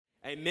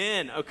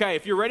Amen. Okay,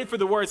 if you're ready for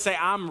the word, say,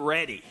 I'm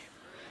ready.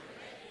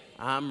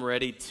 I'm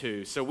ready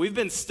too. So we've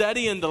been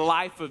studying the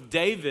life of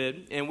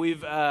David, and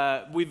we've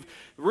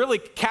really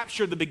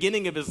captured the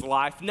beginning of his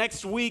life.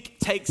 Next week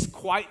takes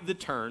quite the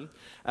turn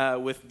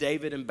with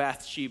David and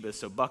Bathsheba,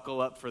 so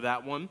buckle up for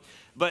that one.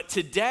 But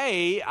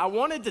today, I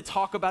wanted to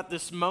talk about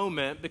this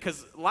moment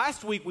because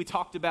last week we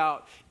talked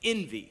about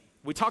envy.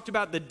 We talked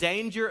about the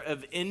danger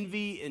of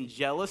envy and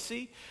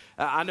jealousy.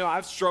 I know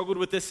I've struggled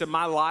with this in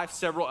my life.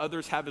 Several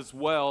others have as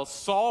well.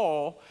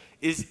 Saul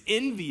is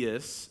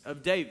envious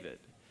of David.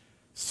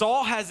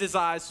 Saul has his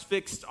eyes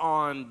fixed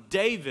on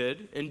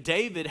David, and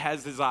David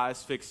has his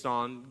eyes fixed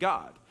on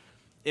God.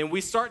 And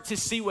we start to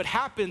see what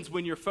happens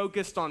when you're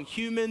focused on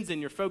humans and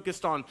you're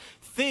focused on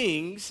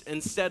things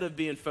instead of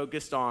being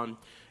focused on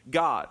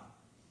God.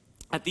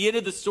 At the end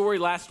of the story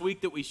last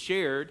week that we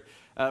shared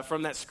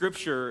from that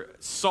scripture,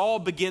 Saul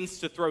begins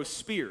to throw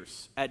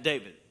spears at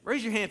David.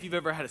 Raise your hand if you've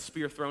ever had a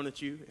spear thrown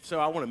at you. If so,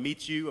 I want to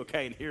meet you,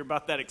 okay, and hear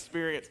about that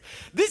experience.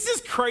 This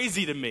is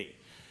crazy to me.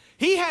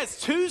 He has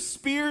 2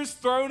 spears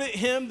thrown at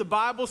him. The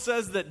Bible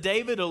says that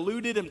David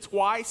eluded him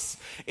twice,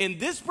 and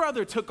this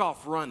brother took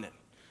off running,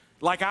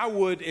 like I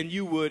would and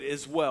you would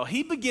as well.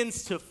 He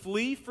begins to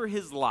flee for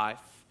his life,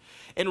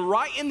 and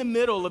right in the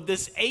middle of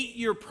this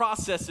 8-year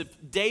process of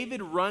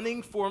David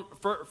running for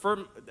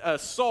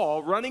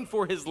Saul, running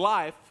for his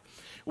life,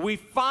 we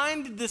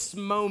find this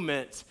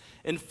moment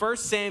in 1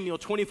 Samuel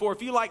 24.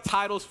 If you like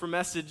titles for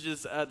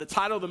messages, the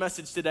title of the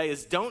message today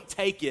is Don't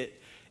Take It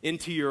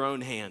into Your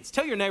Own Hands.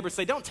 Tell your neighbor,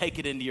 say, don't take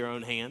it into your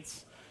own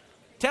hands.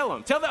 Tell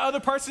them. Tell the other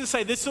person to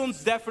say, this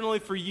one's definitely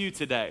for you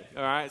today.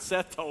 All right?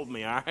 Seth told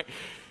me, all right?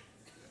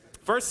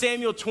 1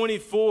 Samuel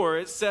 24,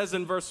 it says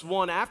in verse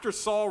 1, after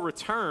Saul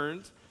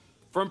returned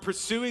from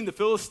pursuing the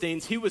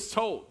Philistines, he was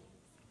told,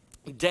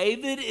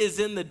 David is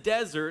in the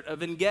desert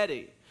of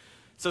En-Gedi.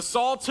 So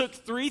Saul took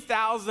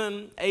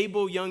 3,000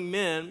 able young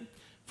men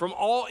from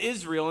all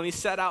Israel, and he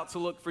set out to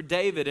look for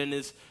David and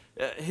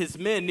his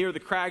men near the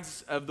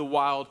crags of the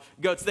wild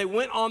goats. They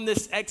went on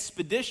this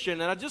expedition,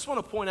 and I just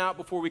want to point out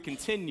before we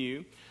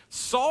continue,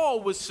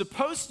 Saul was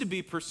supposed to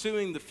be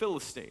pursuing the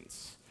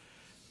Philistines,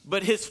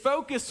 but his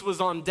focus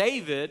was on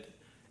David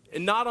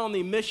and not on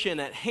the mission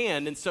at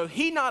hand. And so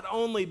he not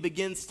only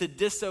begins to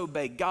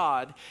disobey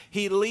God,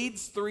 he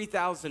leads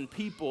 3,000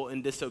 people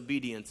in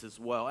disobedience as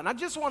well. And I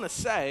just want to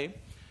say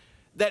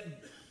that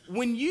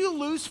when you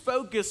lose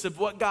focus of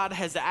what God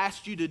has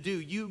asked you to do,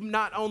 you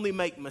not only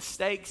make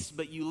mistakes,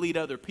 but you lead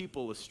other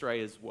people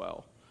astray as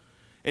well.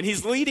 And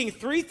he's leading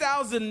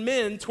 3,000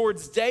 men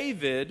towards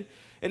David,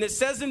 and it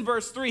says in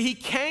verse 3, he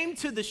came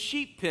to the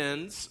sheep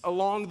pens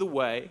along the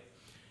way,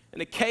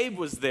 and a cave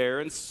was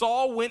there, and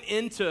Saul went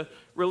in to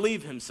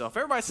relieve himself.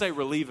 Everybody say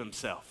relieve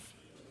himself.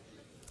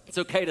 It's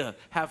okay to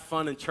have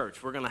fun in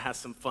church. We're going to have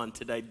some fun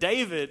today.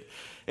 David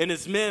and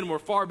his men were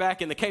far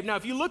back in the cave. Now,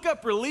 if you look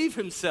up relieve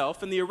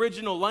himself in the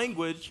original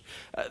language,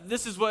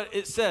 this is what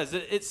it says.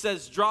 It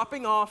says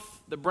dropping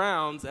off the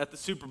Browns at the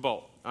Super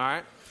Bowl, all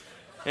right?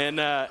 And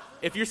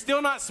if you're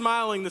still not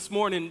smiling this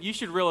morning, you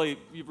should really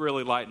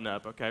lighten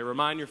up, okay?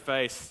 Remind your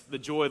face, the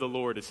joy of the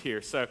Lord is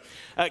here. So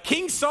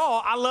King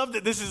Saul, I love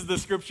that this is the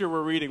scripture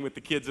we're reading with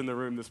the kids in the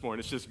room this morning.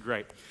 It's just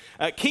great.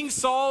 King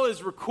Saul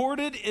is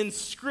recorded in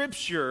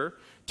scripture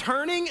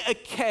turning a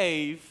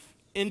cave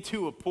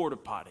into a porta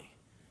potty.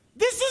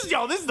 This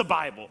is the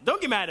Bible.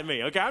 Don't get mad at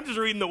me, okay? I'm just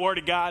reading the Word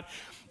of God.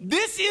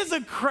 This is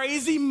a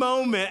crazy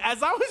moment.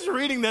 As I was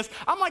reading this,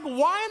 I'm like,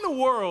 why in the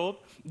world,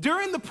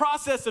 during the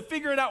process of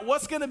figuring out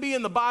what's going to be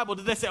in the Bible,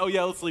 did they say, oh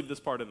yeah, let's leave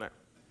this part in there?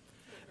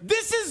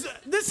 This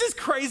is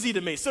crazy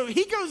to me. So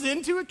he goes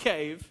into a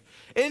cave,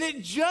 and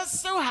it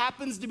just so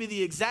happens to be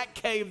the exact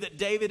cave that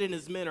David and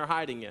his men are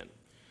hiding in.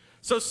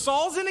 So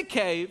Saul's in a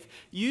cave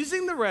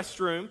using the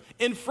restroom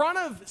in front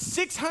of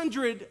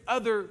 600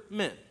 other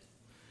men.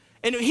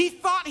 And he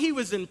thought he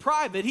was in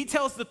private. He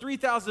tells the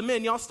 3,000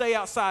 men, y'all stay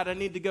outside. I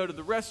need to go to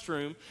the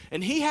restroom.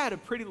 And he had a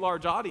pretty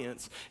large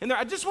audience. And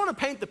I just want to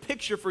paint the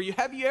picture for you.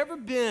 Have you ever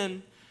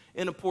been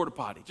in a porta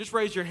potty? Just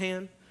raise your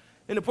hand.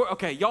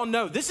 Okay, y'all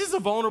know this is a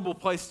vulnerable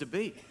place to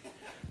be.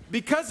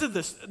 Because of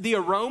the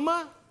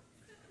aroma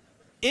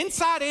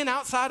inside and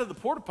outside of the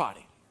porta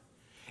potty.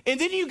 And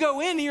then you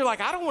go in and you're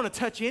like, I don't want to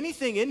touch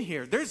anything in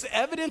here. There's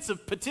evidence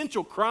of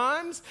potential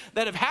crimes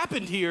that have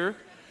happened here.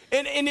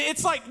 And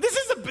it's like,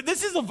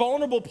 this is a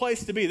vulnerable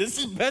place to be. This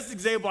is the best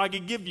example I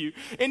could give you.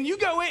 And you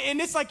go in and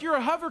it's like you're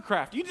a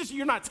hovercraft.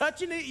 You're not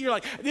touching it. You're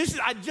like,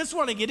 I just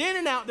want to get in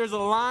and out. There's a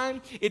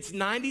line. It's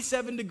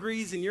 97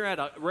 degrees and you're at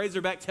a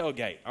Razorback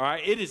tailgate. All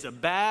right. It is a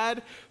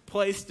bad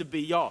place to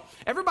be, y'all.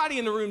 Everybody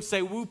in the room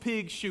say woo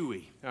pig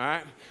shooey. All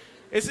right.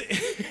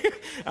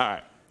 All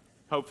right.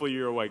 Hopefully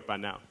you're awake by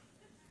now.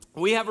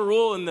 We have a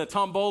rule in the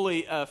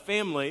Tomboli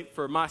family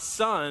for my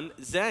son,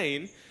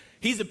 Zane.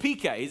 He's a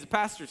PK. He's a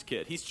pastor's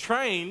kid. He's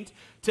trained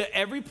to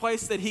every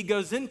place that he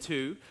goes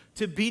into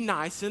to be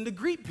nice and to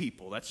greet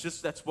people.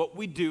 That's what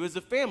we do as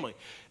a family.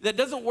 That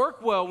doesn't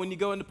work well when you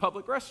go into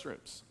public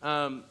restrooms.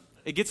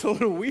 It gets a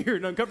little weird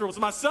and uncomfortable.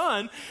 So my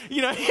son,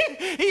 he'll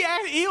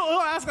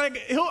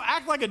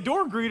act like a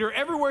door greeter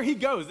everywhere he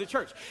goes at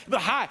church.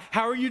 But hi,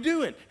 how are you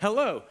doing?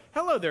 Hello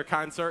there,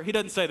 kind sir. He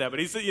doesn't say that, but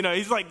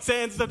he's like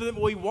saying stuff to them.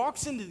 Well, he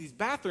walks into these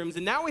bathrooms,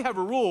 and now we have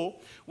a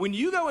rule: when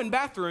you go in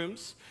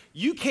bathrooms,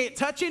 you can't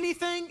touch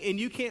anything and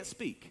you can't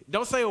speak.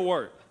 Don't say a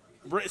word.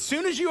 As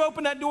soon as you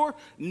open that door,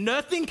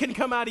 nothing can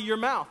come out of your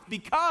mouth,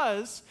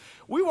 because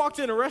we walked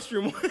in a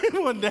restroom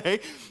one day,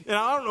 and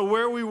I don't know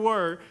where we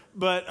were,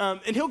 but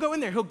and he'll go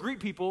in there, he'll greet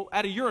people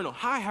at a urinal.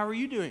 Hi, how are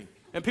you doing?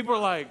 And people are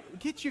like,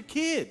 get your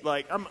kid.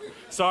 Like, I'm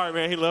sorry,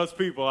 man, he loves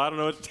people. I don't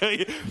know what to tell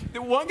you.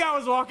 One guy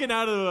was walking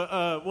out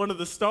of one of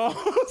the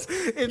stalls,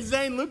 and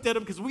Zane looked at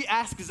him, because we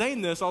ask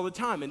Zane this all the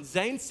time. And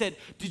Zane said,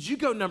 did you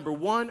go number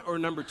 1 or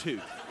number 2?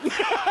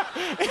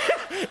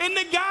 And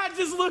the guy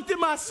just looked at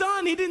my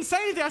son. He didn't say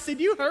anything. I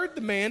said, you heard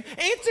the man.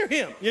 Answer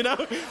him,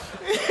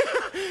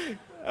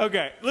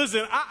 Okay,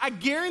 listen, I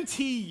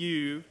guarantee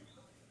you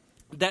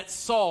that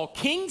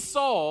King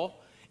Saul,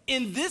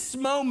 in this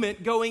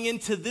moment going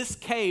into this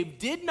cave,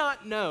 did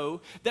not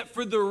know that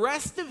for the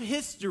rest of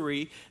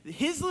history,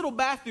 his little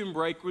bathroom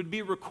break would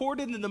be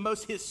recorded in the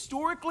most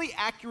historically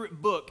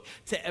accurate book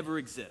to ever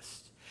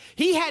exist.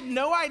 He had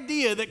no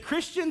idea that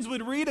Christians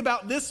would read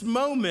about this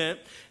moment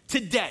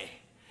today,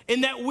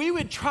 and that we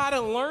would try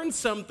to learn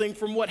something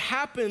from what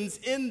happens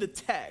in the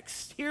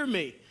text. Hear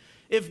me.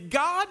 If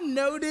God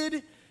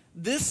noted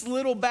this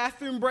little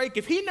bathroom break,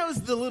 if he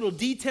knows the little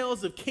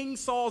details of King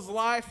Saul's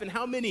life and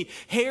how many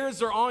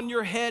hairs are on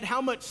your head, how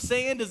much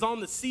sand is on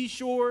the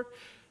seashore,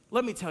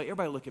 let me tell you,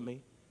 everybody look at me.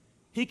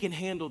 He can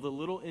handle the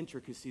little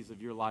intricacies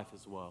of your life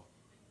as well.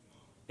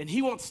 And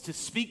he wants to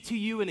speak to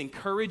you and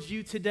encourage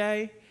you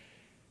today. It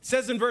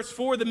says in verse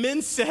 4, the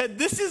men said,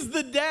 this is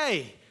the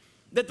day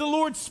that the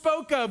Lord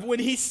spoke of when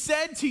he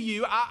said to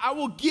you, I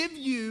will give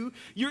you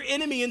your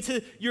enemy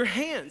into your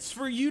hands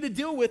for you to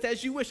deal with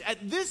as you wish.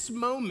 At this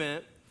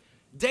moment,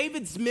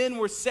 David's men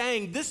were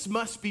saying, this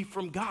must be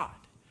from God.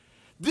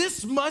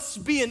 This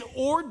must be an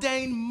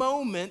ordained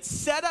moment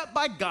set up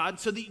by God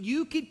so that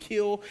you could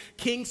kill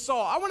King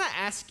Saul. I want to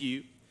ask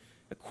you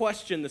a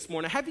question this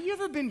morning. Have you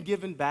ever been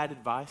given bad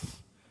advice?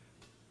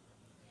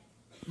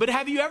 But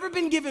have you ever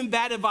been given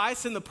bad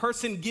advice and the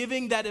person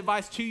giving that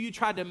advice to you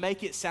tried to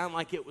make it sound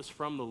like it was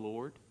from the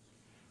Lord?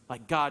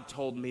 Like, God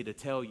told me to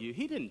tell you.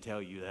 He didn't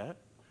tell you that.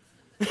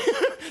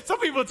 Some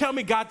people tell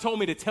me, God told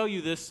me to tell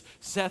you this,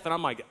 Seth, and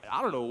I'm like,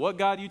 I don't know what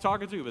God you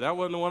talking to, but that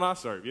wasn't the one I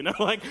serve,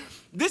 Like,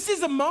 this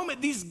is a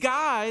moment, these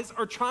guys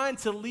are trying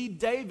to lead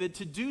David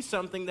to do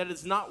something that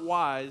is not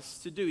wise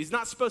to do. He's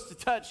not supposed to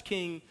touch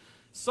King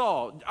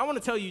Saul. I want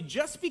to tell you,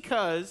 just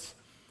because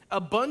a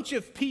bunch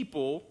of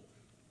people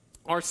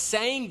are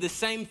saying the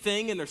same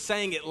thing and they're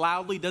saying it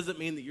loudly doesn't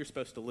mean that you're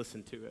supposed to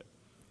listen to it.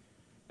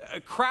 A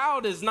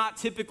crowd is not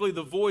typically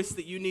the voice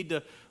that you need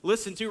to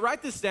listen to.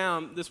 Write this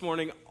down this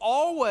morning.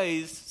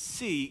 Always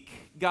seek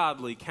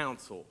godly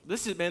counsel.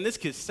 This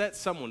could set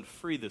someone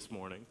free this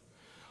morning.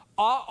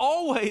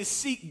 Always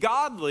seek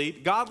godly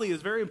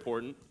is very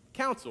important,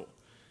 counsel.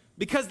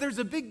 Because there's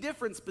a big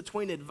difference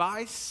between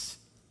advice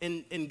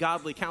and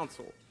godly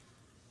counsel.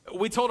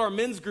 We told our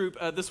men's group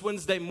this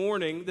Wednesday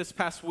morning, this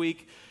past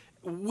week,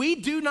 we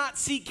do not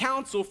seek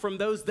counsel from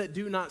those that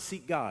do not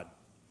seek God.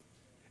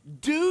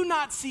 Do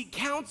not seek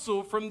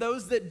counsel from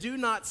those that do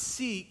not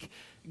seek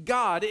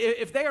God.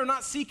 If they are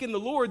not seeking the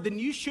Lord, then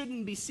you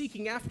shouldn't be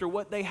seeking after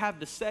what they have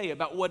to say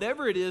about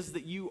whatever it is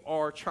that you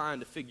are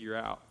trying to figure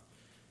out.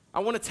 I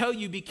want to tell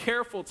you, be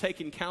careful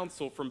taking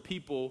counsel from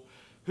people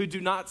who do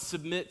not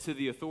submit to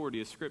the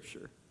authority of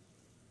Scripture,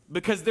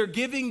 because they're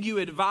giving you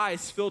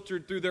advice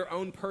filtered through their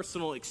own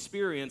personal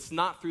experience,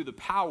 not through the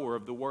power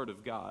of the Word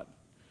of God.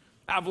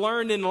 I've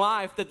learned in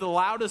life that the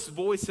loudest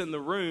voice in the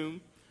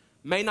room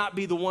may not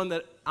be the one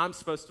that I'm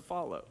supposed to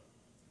follow.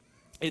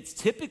 It's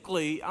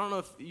typically, I don't know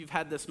if you've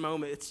had this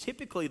moment, it's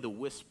typically the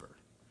whisper.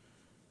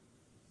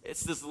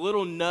 It's this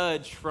little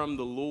nudge from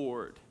the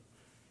Lord.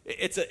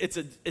 It's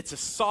a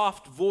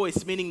soft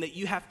voice, meaning that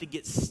you have to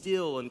get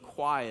still and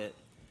quiet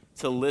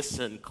to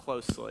listen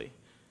closely.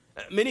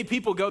 Many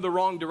people go the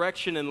wrong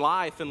direction in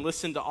life and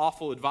listen to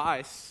awful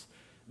advice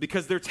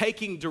because they're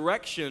taking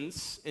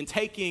directions and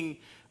taking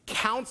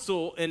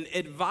counsel and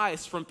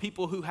advice from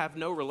people who have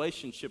no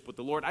relationship with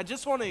the Lord. I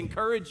just want to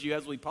encourage you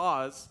as we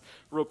pause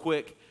real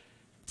quick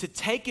to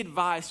take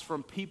advice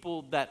from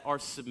people that are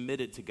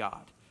submitted to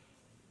God.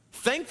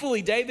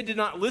 Thankfully, David did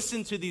not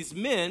listen to these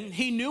men.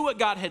 He knew what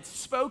God had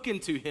spoken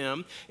to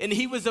him, and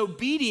he was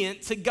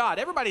obedient to God.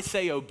 Everybody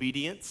say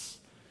obedience.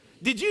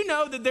 Did you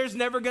know that there's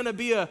never going to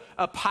be a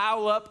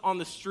pile up on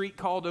the street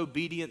called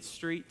Obedience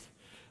Street?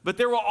 But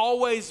there will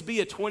always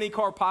be a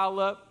 20-car pile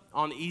up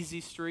on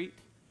Easy Street.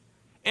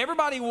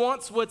 Everybody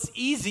wants what's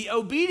easy.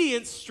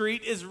 Obedience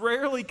Street is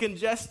rarely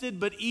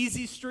congested, but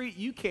Easy Street,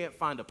 you can't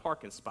find a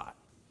parking spot.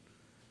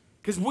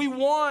 Because we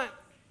want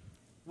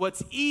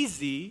what's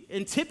easy,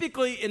 and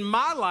typically in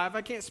my life,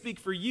 I can't speak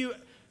for you,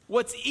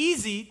 what's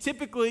easy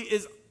typically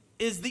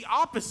is the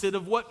opposite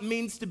of what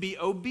means to be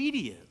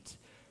obedient.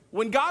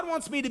 When God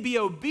wants me to be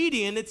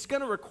obedient, it's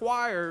going to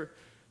require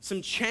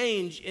some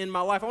change in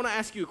my life. I want to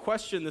ask you a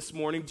question this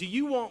morning. Do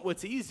you want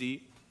what's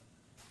easy,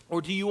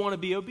 or do you want to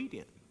be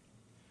obedient?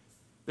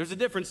 There's a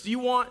difference. Do you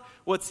want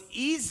what's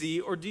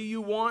easy, or do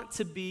you want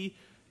to be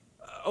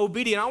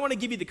obedient? I want to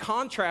give you the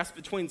contrast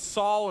between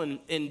Saul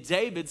and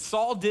David.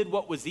 Saul did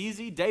what was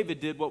easy. David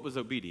did what was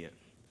obedient.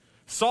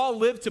 Saul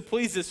lived to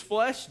please his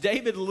flesh.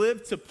 David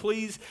lived to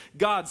please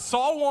God.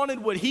 Saul wanted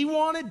what he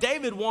wanted.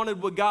 David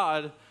wanted what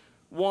God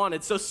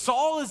wanted. So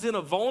Saul is in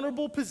a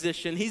vulnerable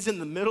position. He's in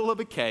the middle of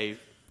a cave.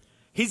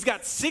 He's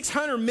got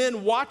 600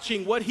 men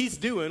watching what he's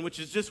doing, which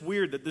is just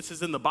weird that this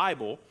is in the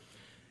Bible.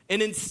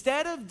 And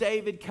instead of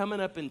David coming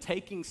up and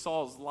taking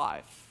Saul's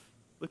life,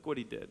 look what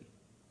he did. It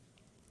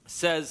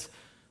says,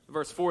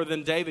 verse 4,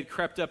 then David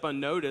crept up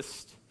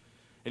unnoticed,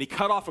 and he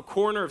cut off a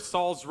corner of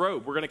Saul's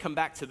robe. We're going to come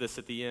back to this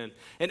at the end.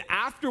 And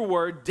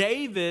afterward,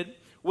 David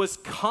was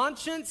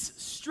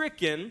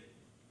conscience-stricken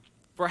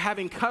for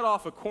having cut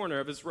off a corner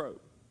of his robe.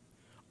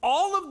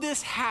 All of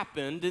this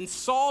happened, and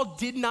Saul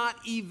did not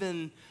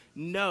even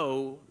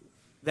know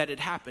that it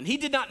happened. He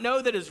did not know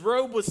that his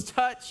robe was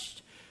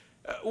touched.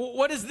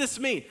 What does this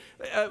mean?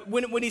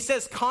 When he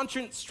says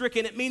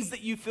conscience-stricken, it means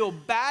that you feel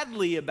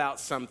badly about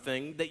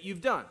something that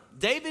you've done.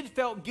 David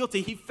felt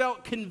guilty. He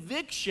felt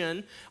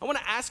conviction. I want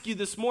to ask you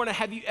this morning,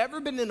 have you ever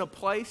been in a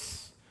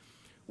place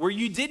where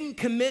you didn't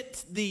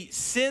commit the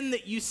sin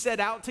that you set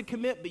out to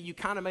commit, but you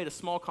kind of made a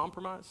small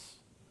compromise?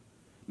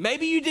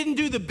 Maybe you didn't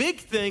do the big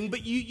thing,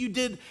 but you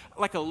did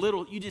like a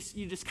little, you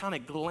just kind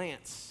of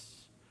glanced.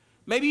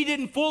 Maybe you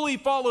didn't fully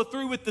follow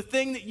through with the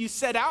thing that you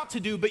set out to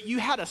do, but you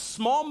had a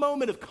small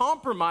moment of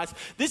compromise.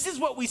 This is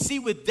what we see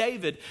with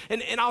David.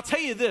 And I'll tell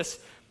you this,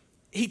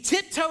 he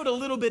tiptoed a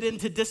little bit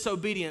into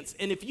disobedience.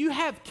 And if you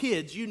have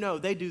kids, you know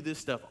they do this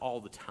stuff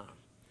all the time.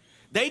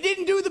 They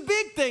didn't do the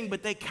big thing,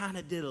 but they kind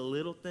of did a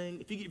little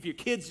thing. If your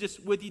kid's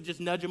just with you,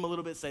 just nudge them a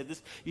little bit, say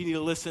this, you need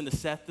to listen to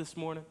Seth this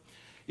morning.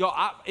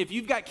 Y'all, if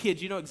you've got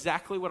kids, you know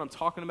exactly what I'm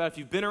talking about. If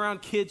you've been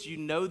around kids, you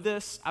know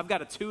this. I've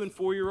got a 2- and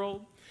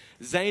 4-year-old.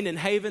 Zane and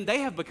Haven, they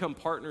have become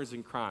partners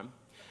in crime.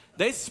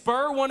 They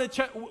spur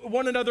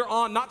one another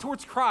on, not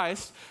towards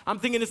Christ. I'm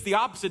thinking it's the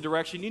opposite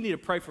direction. You need to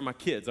pray for my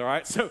kids, all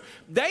right? So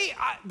they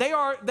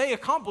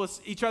accomplish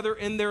each other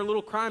in their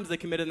little crimes they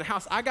commit in the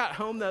house. I got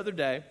home the other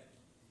day,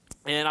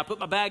 and I put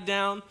my bag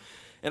down,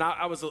 and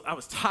I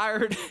was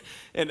tired,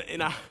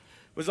 and I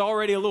was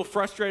already a little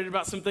frustrated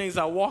about some things.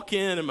 I walk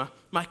in, and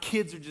my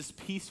kids are just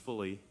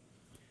peacefully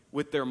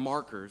with their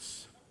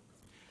markers.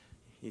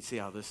 You see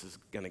how this is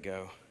going to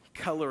go.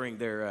 Coloring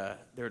their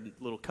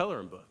little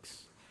coloring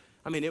books.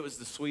 I mean, it was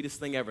the sweetest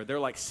thing ever. They're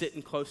like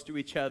sitting close to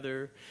each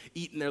other,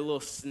 eating their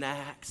little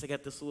snacks. They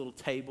got this little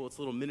table. It's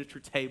a little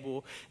miniature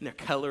table, and they're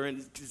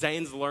coloring.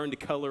 Zane's learned to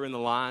color in the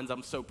lines.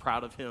 I'm so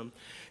proud of him.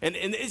 And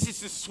it's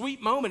just a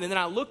sweet moment. And then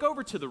I look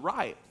over to the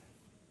right,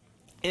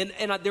 and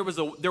there was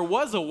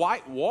a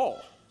white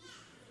wall.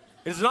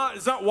 It's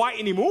not white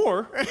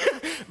anymore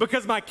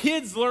because my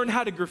kids learned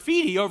how to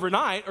graffiti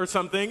overnight or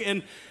something.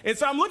 And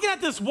so I'm looking at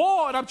this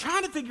wall, and I'm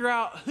trying to figure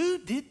out who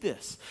did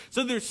this.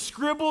 So there's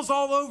scribbles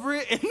all over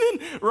it. And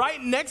then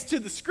right next to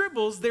the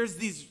scribbles, there's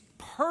these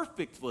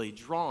perfectly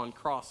drawn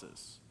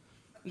crosses.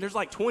 And there's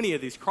like 20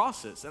 of these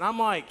crosses. And I'm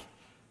like,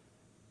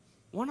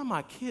 one of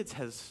my kids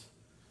has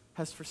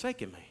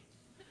forsaken me.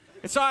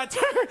 And so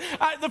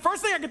the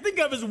first thing I could think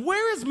of is,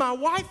 where is my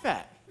wife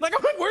at? Like,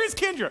 I'm like, where's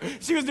Kendra?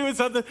 She was doing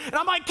something, and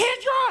I'm like,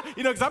 Kendra!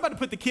 You know, because I'm about to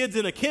put the kids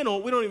in a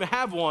kennel. We don't even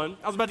have one.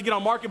 I was about to get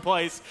on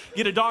Marketplace,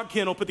 get a dog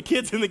kennel, put the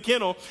kids in the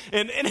kennel,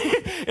 and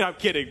I'm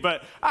kidding,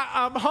 but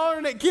I'm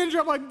hollering at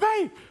Kendra. I'm like,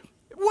 babe,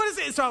 what is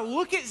it? So I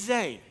look at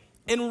Zane,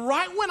 and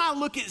right when I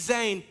look at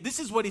Zane, this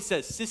is what he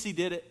says, Sissy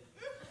did it.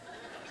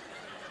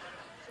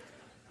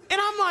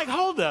 And I'm like,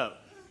 hold up.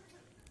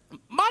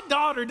 My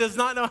daughter does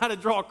not know how to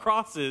draw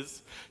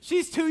crosses.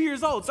 She's 2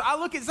 years old. So I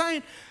look at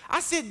Zane.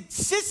 I said,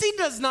 Sissy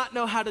does not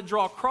know how to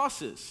draw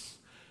crosses.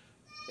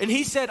 And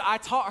he said, I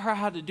taught her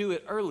how to do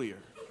it earlier.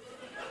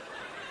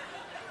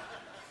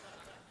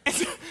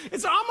 And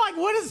so I'm like,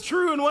 what is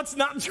true and what's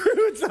not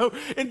true?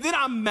 And then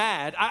I'm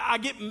mad. I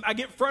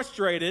get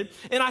frustrated.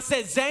 And I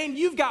said, Zane,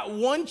 you've got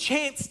one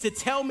chance to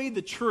tell me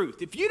the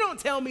truth. If you don't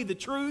tell me the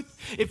truth,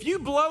 if you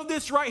blow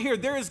this right here,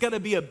 there is going to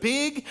be a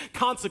big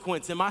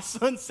consequence. And my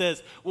son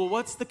says, well,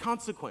 what's the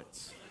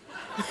consequence?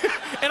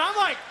 And I'm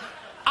like,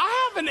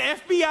 I have an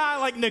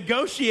FBI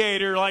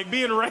negotiator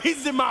being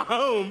raised in my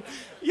home.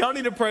 Y'all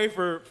need to pray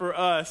for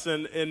us.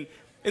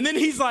 And then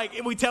he's like,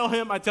 I tell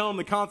him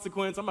the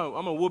consequence. I'm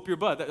gonna whoop your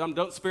butt.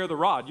 Don't spare the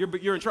rod.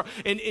 You're in trouble.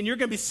 And you're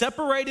gonna be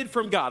separated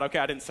from God. Okay,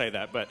 I didn't say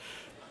that, but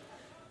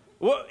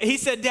he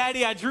said,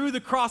 Daddy, I drew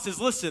the crosses.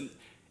 Listen,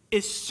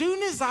 as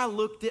soon as I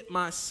looked at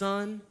my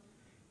son,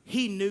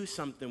 he knew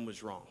something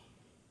was wrong.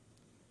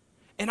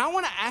 And I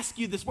want to ask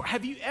you this: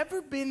 have you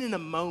ever been in a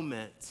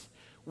moment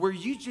where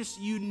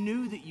you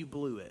knew that you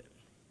blew it?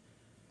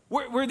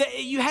 Where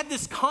you had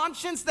this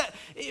conscience that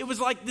it was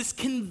like this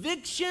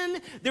conviction.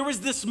 There was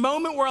this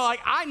moment where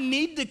I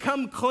need to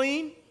come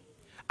clean.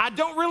 I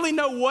don't really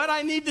know what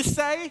I need to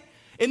say.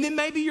 And then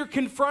maybe you're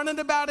confronted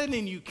about it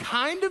and you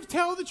kind of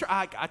tell the truth.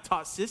 I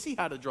taught Sissy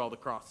how to draw the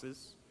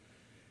crosses.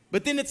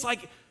 But then it's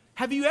like,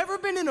 have you ever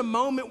been in a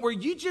moment where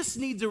you just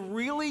need to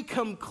really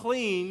come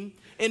clean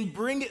and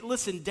bring it?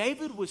 Listen,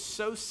 David was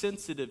so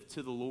sensitive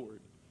to the Lord.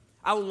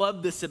 I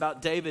love this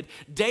about David.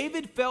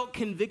 David felt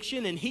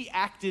conviction and he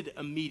acted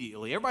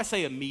immediately. Everybody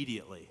say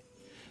immediately.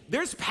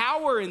 There's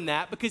power in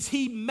that because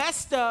he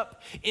messed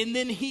up and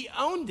then he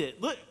owned it.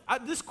 Look,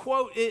 this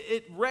quote,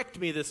 it wrecked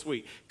me this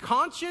week.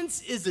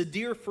 Conscience is a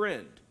dear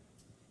friend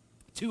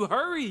to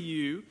hurry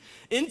you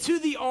into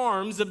the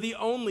arms of the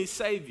only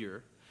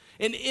Savior.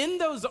 And in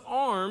those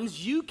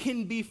arms, you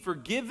can be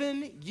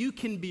forgiven, you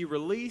can be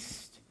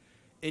released,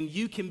 and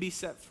you can be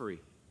set free.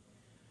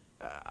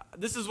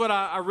 This is what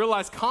I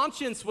realized.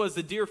 Conscience was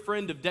a dear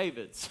friend of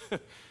David's,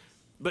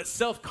 but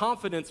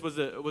self-confidence was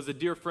a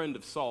dear friend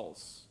of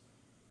Saul's.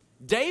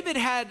 David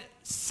had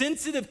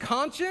sensitive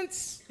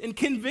conscience and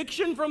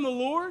conviction from the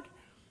Lord,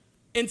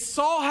 and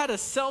Saul had a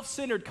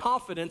self-centered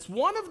confidence.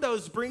 One of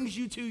those brings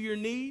you to your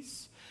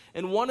knees,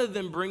 and one of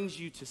them brings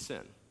you to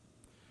sin.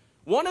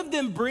 One of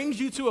them brings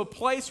you to a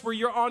place where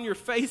you're on your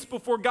face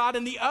before God,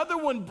 and the other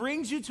one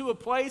brings you to a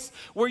place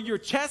where your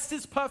chest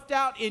is puffed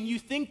out and you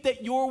think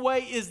that your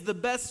way is the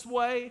best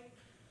way.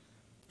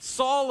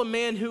 Saul, a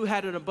man who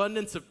had an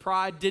abundance of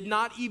pride, did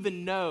not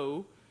even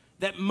know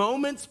that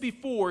moments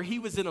before he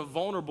was in a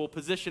vulnerable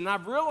position. And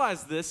I've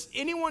realized this.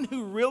 Anyone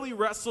who really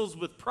wrestles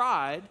with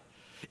pride,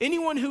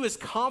 anyone who is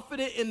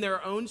confident in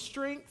their own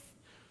strength,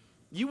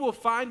 you will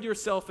find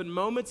yourself in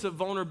moments of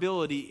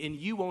vulnerability and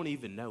you won't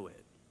even know it.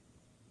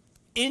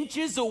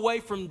 Inches away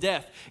from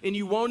death, and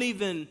you won't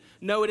even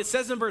know it. It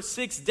says in verse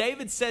 6,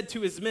 David said to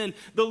his men,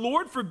 "The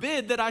Lord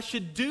forbid that I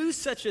should do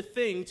such a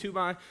thing to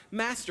my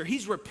master."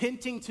 He's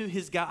repenting to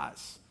his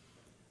guys.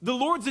 "The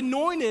Lord's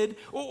anointed,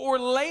 or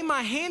lay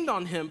my hand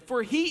on him,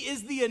 for he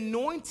is the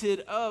anointed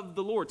of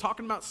the Lord."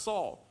 Talking about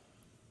Saul.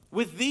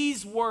 With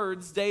these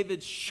words,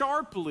 David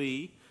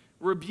sharply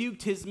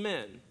rebuked his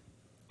men,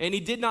 and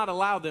he did not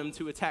allow them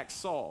to attack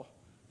Saul.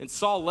 And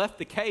Saul left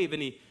the cave,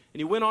 and he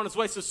went on his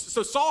way. So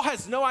Saul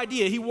has no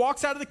idea. He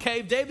walks out of the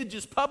cave. David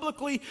just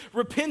publicly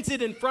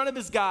repented in front of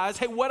his guys.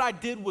 "Hey, what I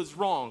did was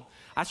wrong.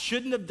 I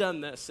shouldn't have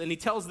done this." And he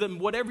tells them,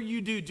 "Whatever you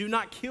do, do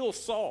not kill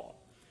Saul."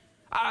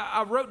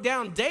 I wrote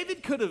down,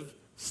 David could have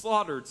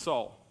slaughtered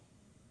Saul,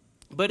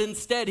 but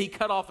instead he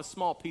cut off a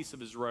small piece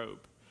of his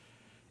robe.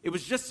 It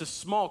was just a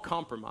small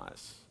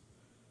compromise.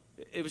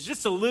 It was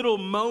just a little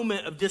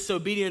moment of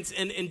disobedience,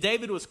 and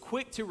David was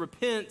quick to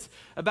repent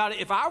about it.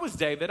 If I was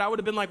David, I would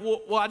have been like,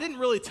 well, I didn't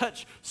really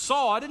touch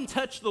Saul. I didn't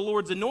touch the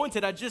Lord's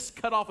anointed. I just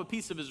cut off a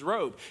piece of his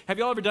robe. Have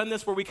y'all ever done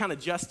this where we kind of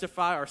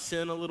justify our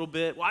sin a little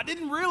bit? Well, I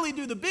didn't really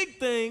do the big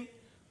thing.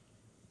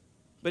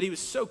 But he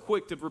was so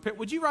quick to repent.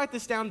 Would you write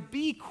this down?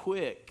 Be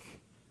quick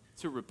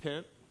to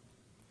repent.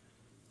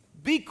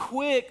 Be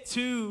quick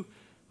to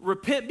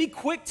repent. Be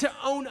quick to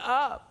own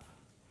up.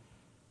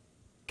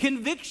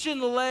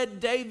 Conviction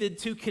led David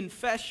to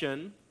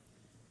confession,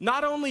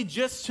 not only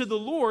just to the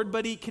Lord,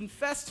 but he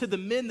confessed to the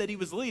men that he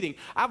was leading.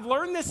 I've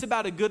learned this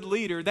about a good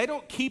leader. They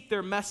don't keep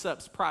their mess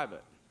ups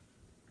private.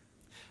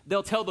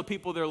 They'll tell the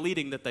people they're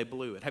leading that they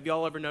blew it. Have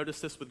y'all ever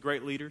noticed this with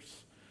great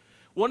leaders?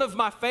 One of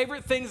my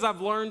favorite things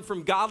I've learned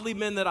from godly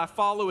men that I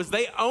follow is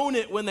they own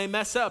it when they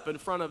mess up in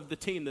front of the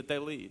team that they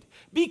lead.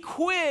 Be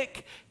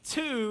quick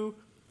to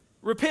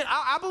repent.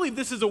 I believe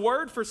this is a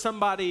word for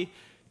somebody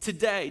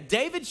today.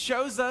 David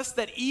shows us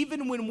that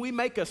even when we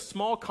make a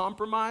small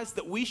compromise,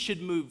 that we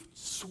should move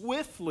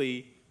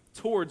swiftly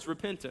towards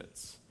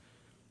repentance.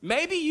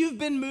 Maybe you've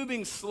been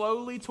moving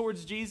slowly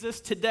towards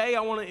Jesus. Today,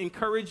 I want to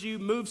encourage you,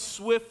 move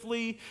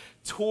swiftly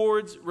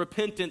towards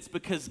repentance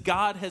because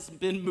God has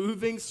been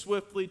moving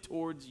swiftly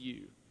towards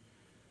you.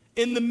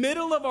 In the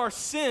middle of our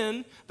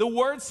sin, the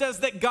word says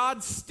that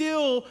God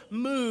still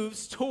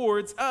moves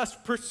towards us,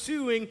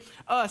 pursuing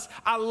us.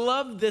 I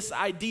love this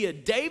idea.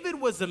 David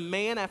was a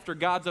man after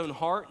God's own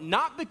heart,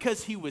 not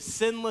because he was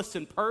sinless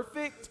and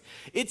perfect.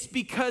 It's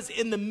because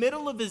in the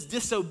middle of his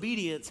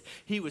disobedience,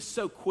 he was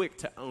so quick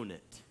to own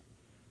it.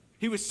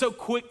 He was so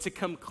quick to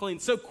come clean,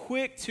 so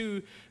quick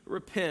to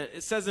repent.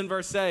 It says in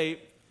verse 8,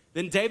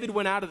 then David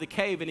went out of the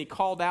cave and he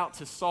called out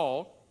to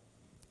Saul,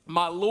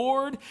 "My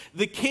Lord,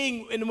 the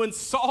king." And when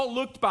Saul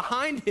looked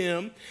behind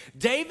him,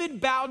 David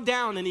bowed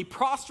down and he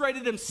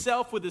prostrated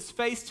himself with his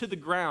face to the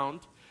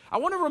ground. I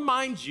want to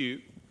remind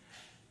you,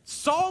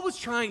 Saul was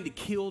trying to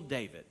kill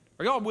David.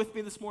 Are y'all with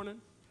me this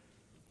morning?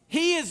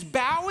 He is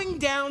bowing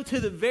down to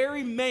the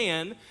very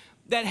man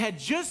that had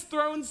just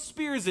thrown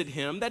spears at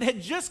him, that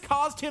had just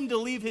caused him to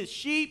leave his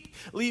sheep,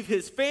 leave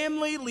his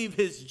family, leave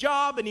his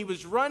job, and he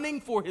was running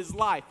for his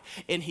life.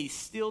 And he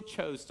still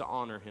chose to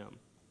honor him.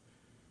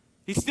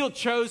 He still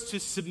chose to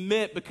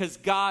submit because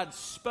God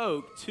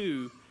spoke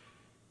to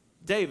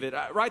David.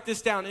 Write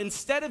this down.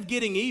 Instead of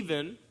getting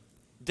even,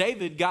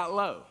 David got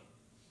low.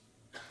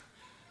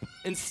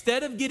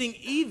 Instead of getting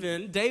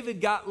even,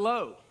 David got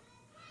low.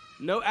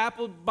 No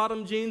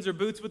apple-bottom jeans or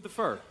boots with the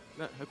fur,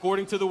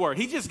 according to the word.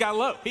 He just got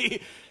low.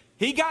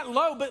 He got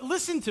low, but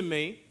listen to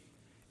me.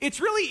 it's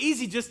really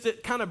easy just to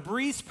kind of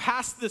breeze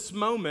past this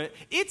moment.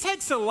 It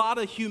takes a lot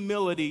of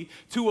humility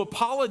to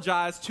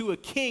apologize to a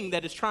king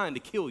that is trying to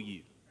kill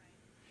you.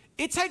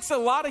 It takes a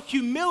lot of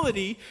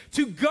humility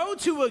to go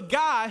to a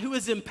guy who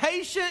is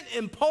impatient,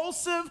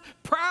 impulsive,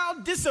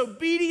 proud,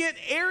 disobedient,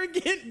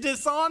 arrogant,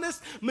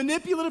 dishonest,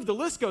 manipulative, the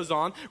list goes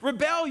on,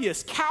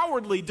 rebellious,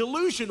 cowardly,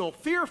 delusional,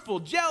 fearful,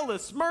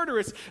 jealous,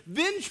 murderous,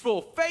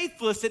 vengeful,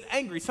 faithless, and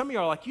angry. Some of you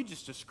are like, you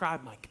just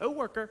described my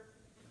coworker.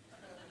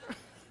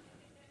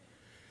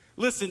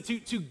 Listen,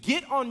 to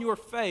get on your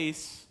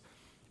face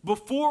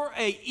before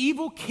an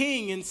evil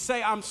king and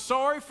say, I'm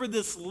sorry for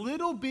this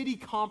little bitty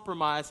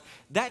compromise,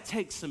 that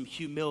takes some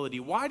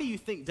humility. Why do you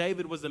think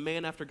David was a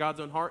man after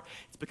God's own heart?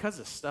 It's because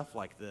of stuff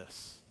like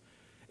this.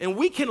 And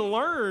we can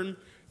learn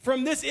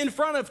from this in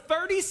front of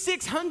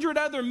 3,600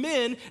 other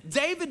men.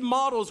 David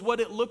models what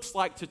it looks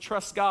like to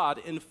trust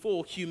God in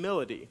full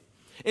humility.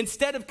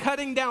 Instead of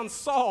cutting down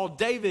Saul,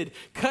 David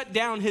cut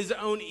down his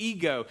own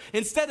ego.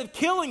 Instead of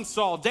killing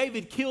Saul,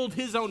 David killed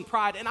his own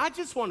pride. And I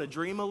just want to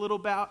dream a little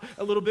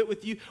bit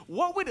with you.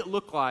 What would it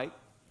look like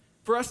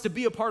for us to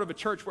be a part of a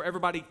church where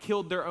everybody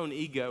killed their own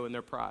ego and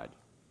their pride?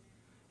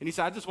 And he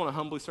said, I just want to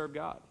humbly serve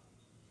God.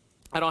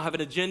 I don't have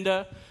an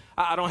agenda.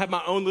 I don't have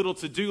my own little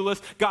to-do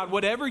list. God,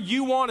 whatever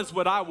you want is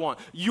what I want.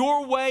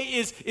 Your way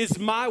is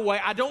my way.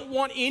 I don't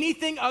want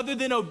anything other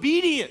than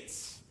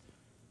obedience.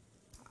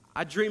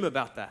 I dream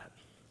about that.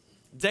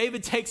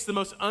 David takes the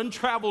most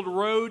untraveled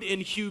road in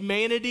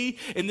humanity,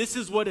 and this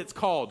is what it's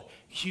called,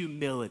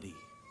 humility.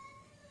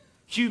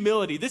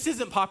 Humility. This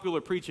isn't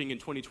popular preaching in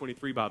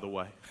 2023, by the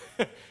way.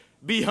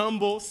 Be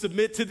humble,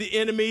 submit to the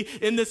enemy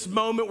in this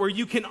moment where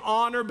you can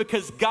honor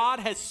because God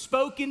has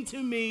spoken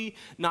to me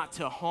not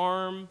to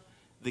harm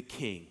the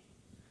king.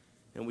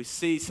 And we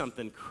see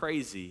something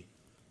crazy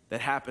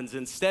that happens.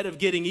 Instead of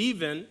getting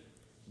even,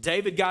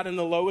 David got in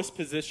the lowest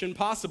position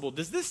possible.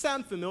 Does this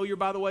sound familiar,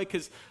 by the way?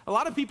 Because a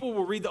lot of people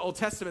will read the Old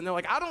Testament and they're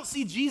like, I don't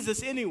see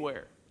Jesus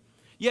anywhere.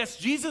 Yes,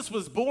 Jesus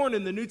was born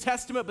in the New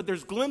Testament, but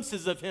there's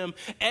glimpses of him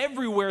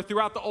everywhere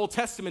throughout the Old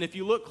Testament. If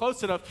you look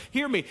close enough,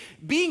 hear me.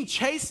 Being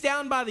chased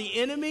down by the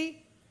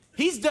enemy,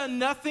 he's done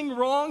nothing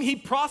wrong. He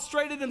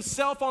prostrated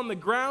himself on the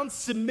ground,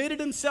 submitted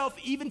himself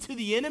even to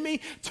the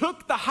enemy,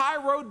 took the high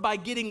road by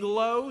getting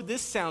low.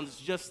 This sounds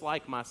just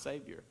like my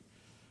Savior.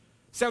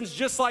 Sounds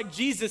just like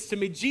Jesus to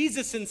me.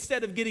 Jesus,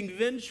 instead of getting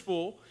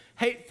vengeful,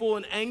 hateful,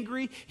 and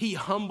angry, he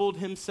humbled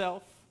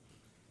himself.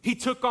 He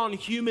took on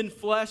human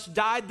flesh,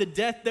 died the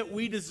death that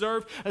we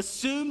deserve,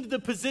 assumed the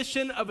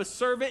position of a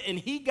servant, and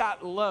he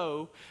got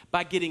low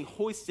by getting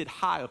hoisted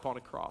high upon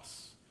a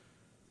cross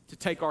to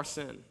take our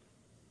sin.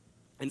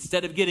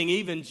 Instead of getting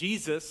even,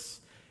 Jesus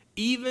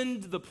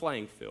evened the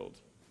playing field.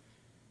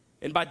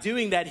 And by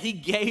doing that, he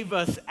gave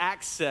us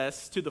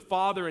access to the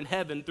Father in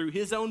heaven through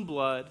his own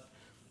blood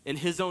in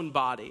his own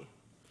body.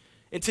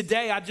 And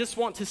today I just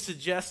want to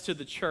suggest to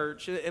the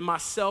church and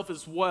myself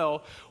as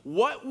well,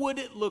 what would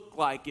it look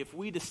like if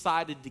we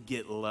decided to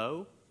get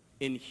low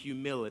in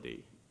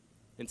humility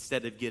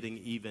instead of getting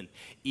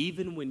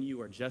even when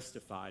you are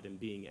justified in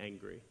being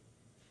angry,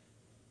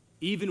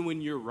 even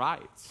when you're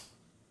right,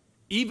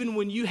 even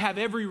when you have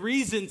every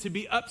reason to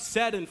be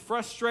upset and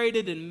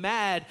frustrated and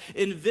mad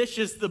and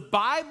vicious. The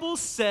Bible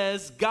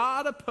says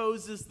God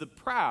opposes the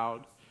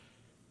proud,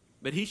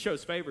 but he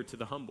shows favor to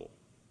the humble.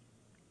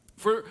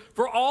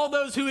 For all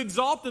those who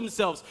exalt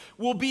themselves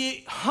will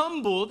be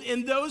humbled,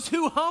 and those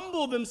who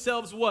humble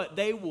themselves, what?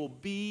 They will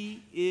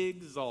be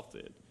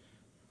exalted.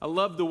 I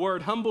love the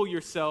word, humble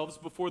yourselves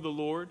before the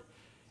Lord,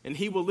 and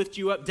he will lift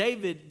you up.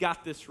 David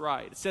got this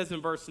right. It says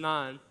in verse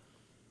 9,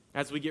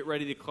 as we get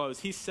ready to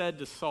close, he said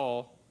to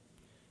Saul,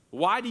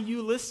 why do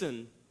you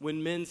listen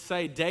when men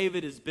say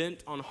David is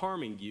bent on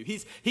harming you?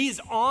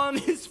 He's on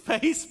his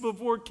face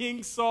before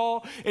King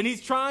Saul, and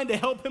he's trying to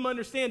help him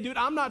understand, dude,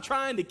 I'm not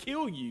trying to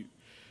kill you.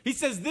 He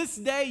says, this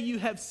day you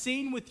have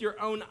seen with your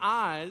own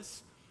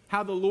eyes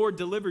how the Lord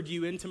delivered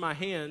you into my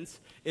hands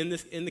in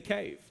the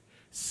cave.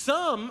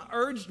 Some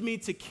urged me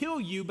to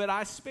kill you, but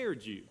I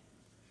spared you.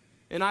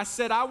 And I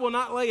said, I will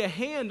not lay a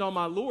hand on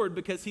my Lord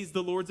because he's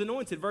the Lord's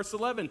anointed. Verse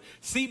 11,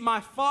 see, my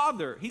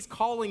father, he's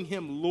calling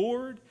him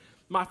Lord.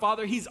 My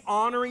father, he's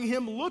honoring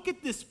him. Look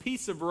at this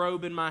piece of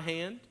robe in my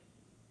hand.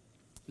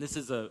 This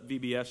is a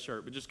VBS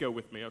shirt, but just go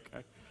with me,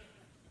 okay?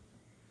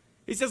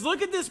 He says,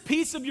 look at this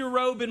piece of your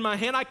robe in my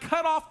hand. I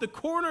cut off the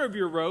corner of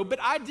your robe, but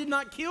I did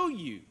not kill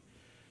you.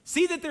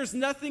 See that there's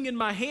nothing in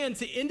my hand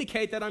to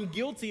indicate that I'm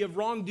guilty of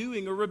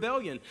wrongdoing or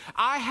rebellion.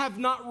 I have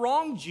not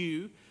wronged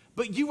you,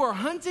 but you are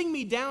hunting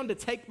me down to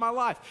take my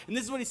life. And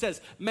this is what he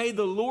says, may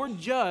the Lord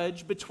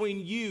judge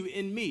between you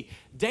and me.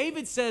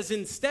 David says,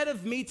 instead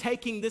of me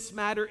taking this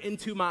matter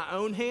into my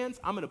own hands,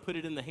 I'm going to put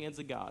it in the hands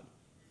of God.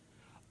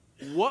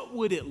 What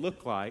would it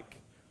look like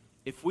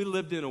if we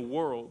lived in a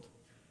world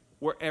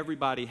where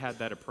everybody had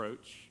that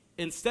approach?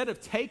 Instead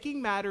of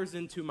taking matters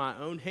into my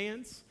own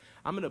hands,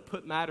 I'm going to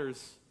put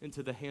matters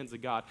into the hands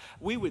of God.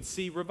 We would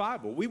see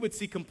revival. We would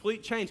see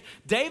complete change.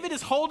 David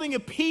is holding a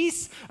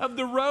piece of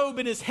the robe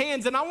in his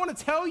hands, and I want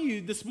to tell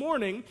you this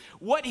morning,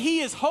 what he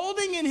is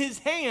holding in his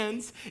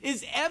hands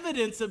is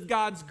evidence of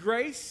God's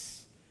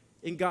grace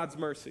and God's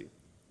mercy.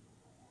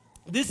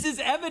 This is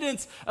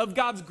evidence of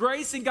God's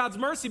grace and God's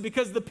mercy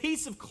because the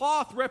piece of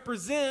cloth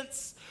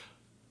represents,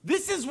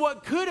 this is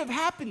what could have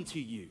happened to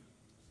you,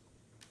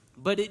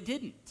 but it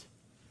didn't.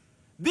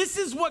 This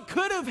is what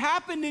could have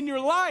happened in your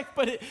life,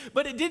 but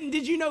it didn't.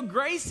 Did you know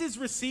grace is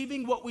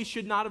receiving what we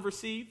should not have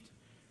received?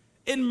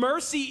 And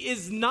mercy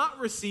is not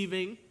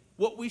receiving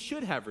what we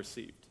should have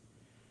received.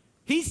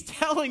 He's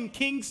telling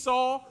King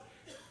Saul,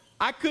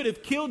 I could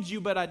have killed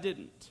you, but I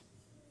didn't.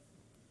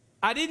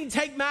 I didn't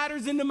take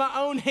matters into my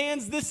own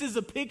hands. This is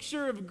a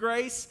picture of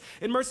grace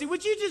and mercy.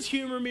 Would you just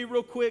humor me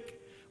real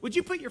quick? Would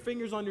you put your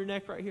fingers on your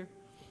neck right here?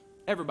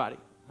 Everybody,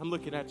 I'm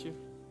looking at you.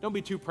 Don't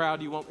be too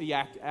proud you won't be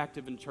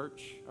active in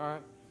church, all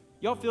right?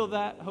 Y'all feel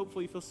that?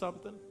 Hopefully you feel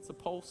something. It's a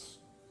pulse.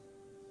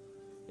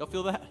 Y'all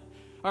feel that?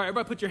 All right,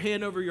 everybody put your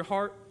hand over your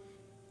heart.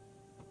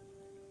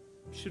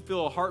 You should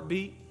feel a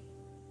heartbeat.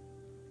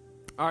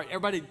 All right,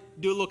 everybody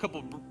do a little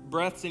couple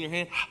breaths in your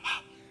hand.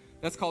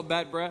 That's called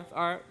bad breath,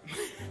 all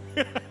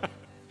right?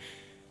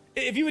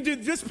 If you would do,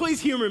 just please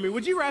humor me.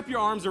 Would you wrap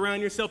your arms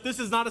around yourself? This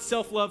is not a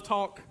self-love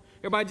talk.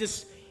 Everybody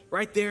just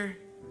right there.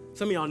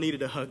 Some of y'all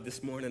needed a hug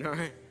this morning, all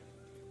right?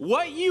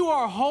 What you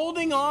are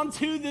holding on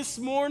to this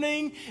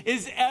morning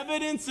is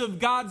evidence of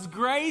God's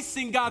grace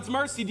and God's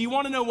mercy. Do you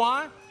want to know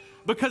why?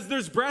 Because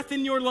there's breath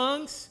in your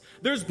lungs.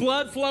 There's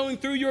blood flowing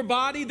through your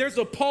body. There's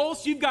a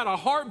pulse. You've got a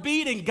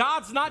heartbeat, and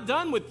God's not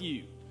done with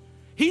you.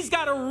 He's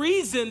got a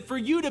reason for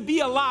you to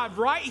be alive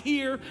right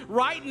here,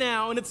 right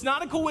now. And it's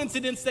not a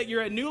coincidence that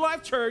you're at New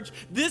Life Church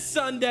this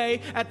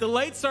Sunday at the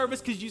late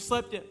service because you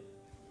slept in.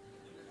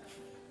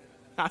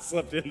 I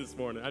slept in this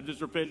morning. I'm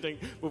just repenting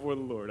before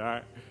the Lord, all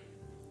right?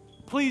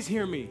 Please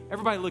hear me.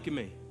 Everybody look at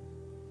me.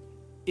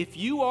 If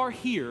you are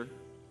here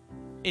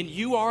and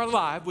you are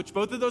alive, which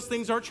both of those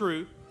things are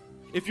true,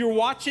 if you're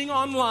watching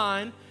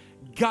online,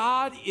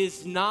 God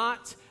is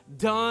not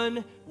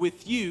done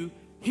with you.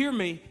 Hear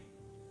me.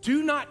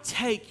 Do not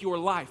take your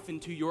life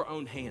into your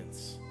own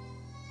hands.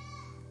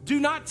 Do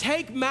not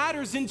take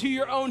matters into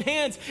your own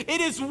hands.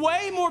 It is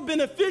way more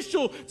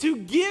beneficial to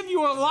give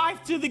your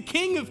life to the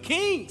King of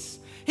Kings.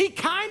 He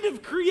kind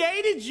of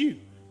created you.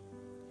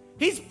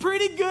 He's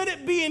pretty good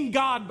at being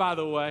God, by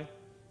the way.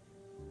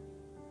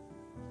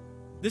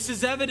 This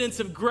is evidence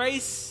of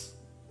grace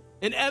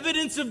and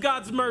evidence of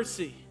God's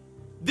mercy.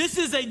 This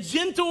is a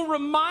gentle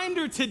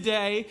reminder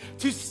today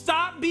to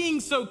stop being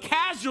so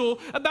casual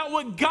about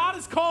what God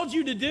has called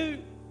you to do.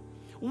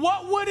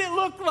 What would it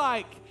look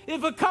like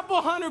if a couple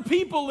hundred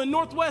people in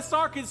Northwest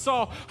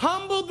Arkansas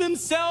humbled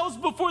themselves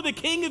before the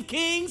King of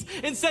Kings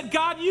and said,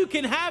 God, you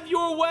can have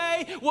your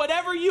way.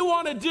 Whatever you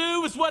want to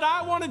do is what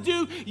I want to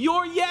do.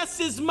 Your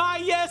yes is my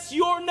yes.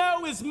 Your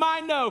no is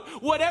my no.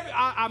 Whatever.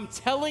 I'm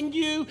telling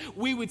you,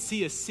 we would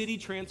see a city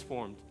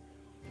transformed.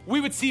 We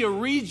would see a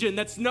region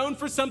that's known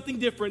for something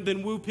different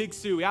than Woo Pig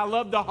Suey. I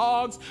love the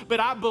hogs,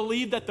 but I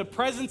believe that the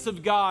presence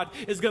of God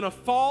is going to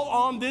fall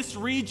on this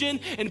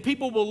region, and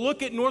people will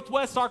look at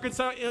Northwest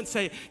Arkansas and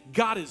say,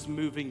 God is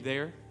moving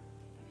there.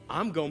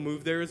 I'm going to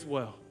move there as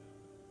well.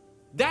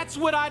 That's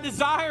what I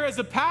desire as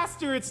a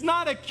pastor. It's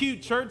not a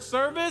cute church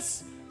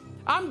service.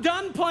 I'm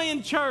done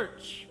playing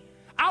church.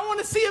 I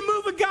want to see a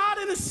move of God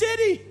in a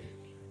city.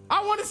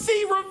 I want to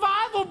see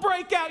revival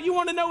break out. You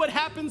want to know what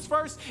happens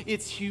first?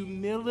 It's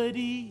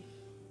humility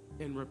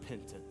and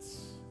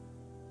repentance.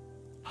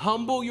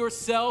 Humble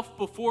yourself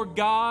before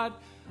God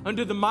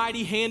under the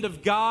mighty hand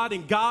of God,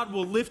 and God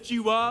will lift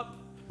you up.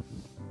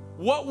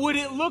 What would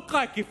it look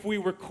like if we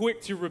were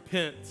quick to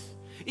repent?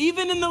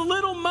 Even in the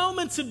little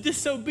moments of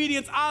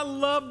disobedience, I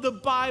love the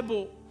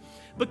Bible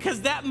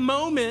because that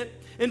moment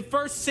in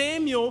 1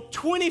 Samuel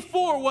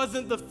 24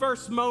 wasn't the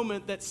first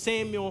moment that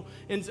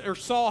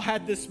Saul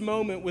had this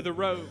moment with a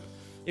robe.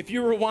 If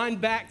you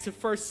rewind back to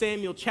 1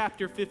 Samuel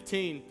chapter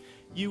 15,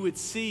 you would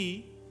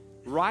see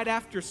right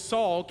after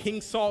King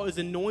Saul is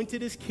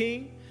anointed as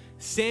king,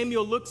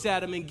 Samuel looks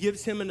at him and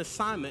gives him an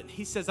assignment.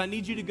 He says, I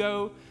need you to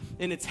go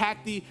and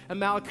attack the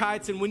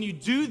Amalekites. And when you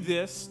do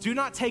this, do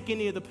not take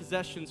any of the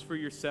possessions for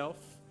yourself.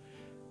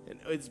 And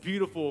it's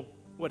beautiful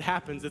what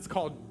happens. It's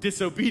called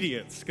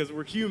disobedience because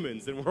we're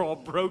humans and we're all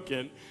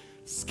broken.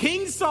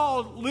 King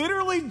Saul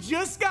literally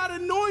just got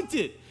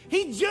anointed.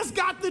 He just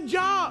got the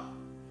job.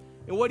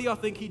 And what do y'all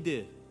think he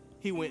did?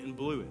 He went and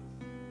blew it.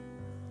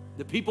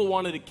 The people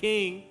wanted a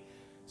king,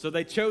 so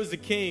they chose a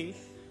king.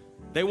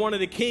 They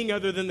wanted a king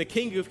other than the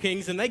King of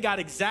Kings, and they got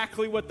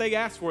exactly what they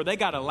asked for. They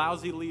got a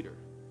lousy leader.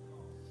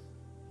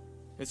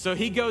 And so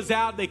he goes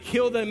out, they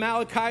kill the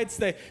Amalekites,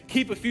 they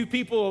keep a few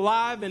people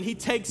alive, and he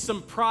takes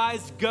some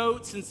prized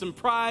goats and some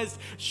prized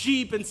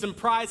sheep and some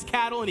prized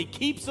cattle, and he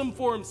keeps them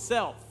for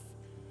himself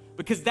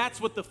because that's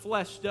what the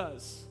flesh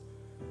does.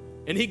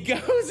 And he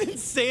goes in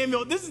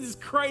Samuel. This is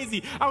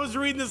crazy. I was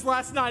reading this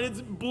last night.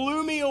 It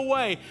blew me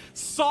away.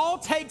 Saul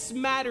takes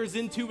matters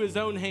into his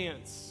own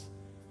hands.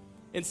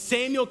 And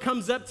Samuel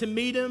comes up to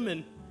meet him,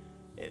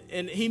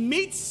 and he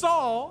meets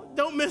Saul.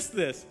 Don't miss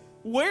this.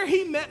 Where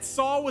he met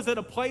Saul was at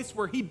a place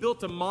where he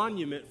built a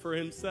monument for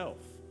himself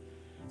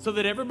so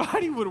that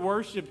everybody would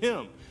worship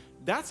him.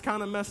 That's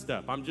kind of messed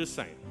up, I'm just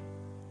saying.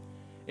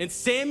 And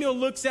Samuel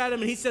looks at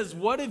him and he says,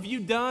 "What have you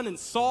done?" And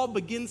Saul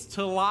begins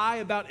to lie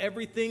about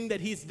everything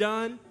that he's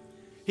done.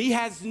 He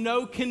has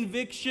no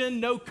conviction,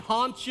 no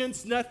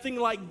conscience, nothing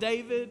like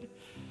David.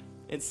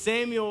 And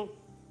Samuel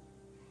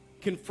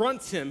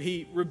confronts him.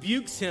 He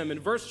rebukes him. In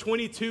verse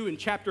 22 in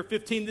chapter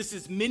 15, this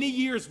is many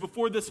years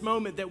before this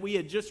moment that we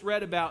had just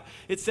read about.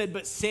 It said,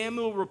 "But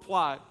Samuel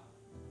replied,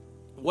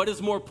 'What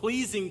is more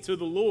pleasing to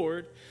the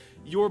Lord,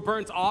 your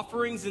burnt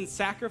offerings and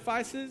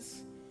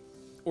sacrifices,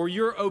 or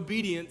your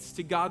obedience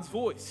to God's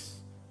voice?'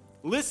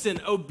 Listen,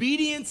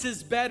 obedience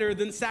is better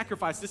than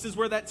sacrifice." This is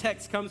where that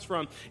text comes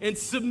from. "And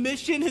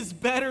submission is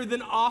better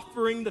than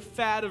offering the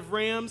fat of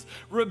rams.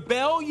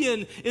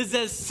 Rebellion is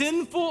as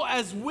sinful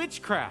as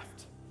witchcraft."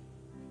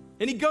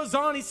 And he goes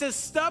on, he says,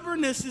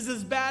 "Stubbornness is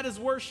as bad as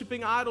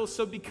worshiping idols.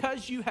 So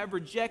because you have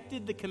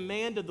rejected the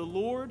command of the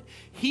Lord,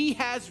 he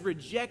has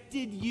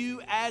rejected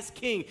you as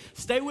king."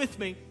 Stay with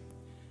me.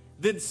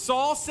 "Then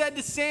Saul said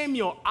to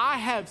Samuel, 'I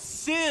have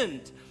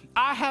sinned.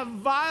 I have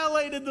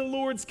violated the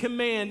Lord's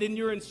command and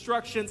your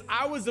instructions.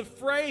 I was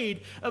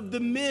afraid of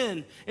the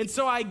men, and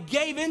so I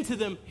gave in to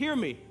them.'" Hear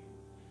me.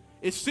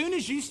 As soon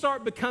as you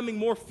start becoming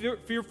more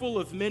fearful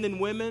of men and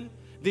women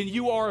than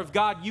you are of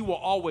God, you will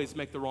always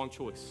make the wrong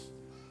choice.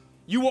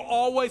 You will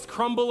always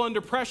crumble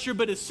under pressure,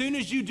 but as soon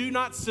as you do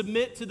not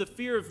submit to the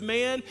fear of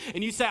man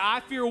and you say,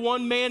 "I fear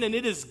one man and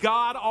it is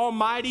God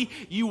Almighty,"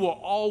 you will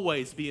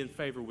always be in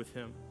favor with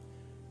him.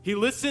 He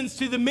listens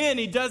to the men.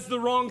 He does the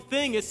wrong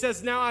thing. It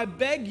says, "Now I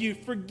beg you,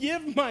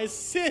 forgive my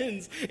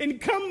sins and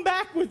come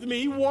back with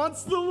me." He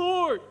wants the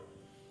Lord.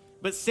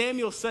 But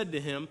Samuel said to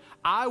him,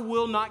 "I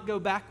will not go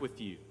back with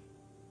you.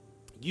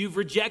 You've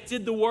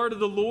rejected the word of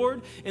the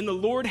Lord, and the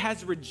Lord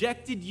has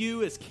rejected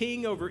you as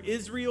king over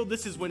Israel."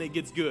 This is when it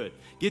gets good.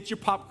 Get your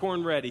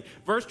popcorn ready.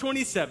 Verse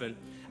 27,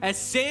 "As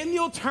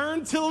Samuel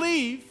turned to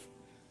leave,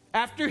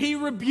 after he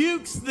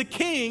rebukes the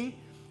king,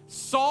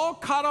 Saul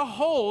caught a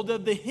hold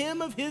of the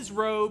hem of his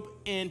robe,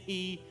 and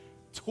he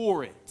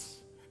tore it.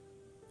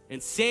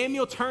 And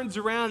Samuel turns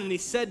around and he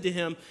said to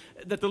him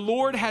that the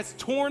Lord has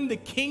torn the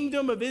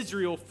kingdom of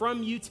Israel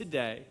from you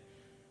today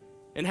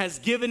and has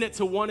given it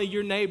to one of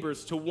your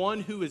neighbors, to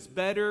one who is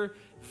better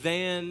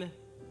than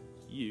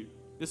you."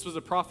 This was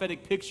a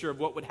prophetic picture of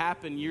what would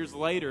happen years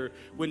later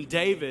when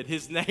David,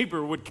 his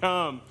neighbor, would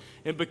come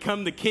and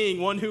become the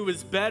king, one who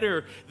was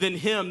better than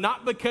him,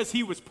 not because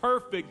he was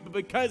perfect, but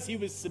because he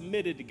was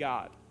submitted to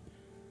God.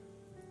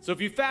 So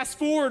if you fast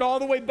forward all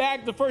the way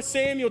back to 1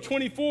 Samuel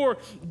 24,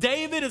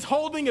 David is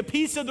holding a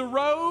piece of the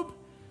robe.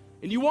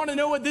 And you want to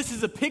know what this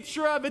is a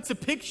picture of? It's a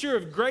picture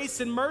of grace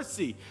and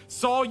mercy.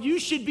 Saul, you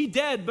should be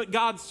dead, but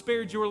God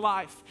spared your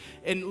life.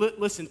 And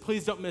listen,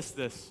 please don't miss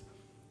this.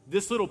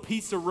 This little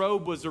piece of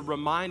robe was a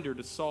reminder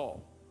to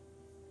Saul.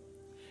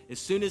 As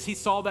soon as he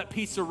saw that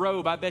piece of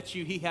robe, I bet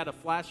you he had a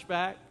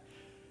flashback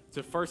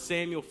to 1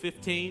 Samuel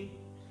 15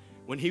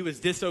 when he was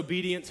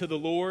disobedient to the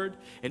Lord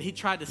and he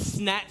tried to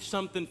snatch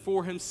something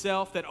for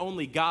himself that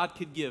only God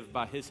could give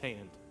by his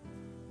hand.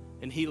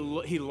 And he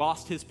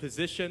lost his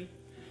position.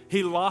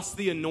 He lost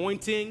the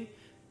anointing,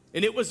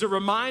 and it was a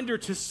reminder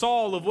to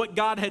Saul of what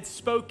God had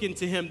spoken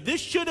to him.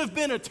 This should have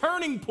been a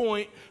turning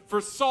point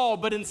for Saul,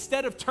 but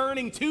instead of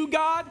turning to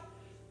God,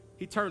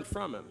 he turned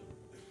from him.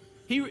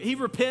 He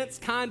repents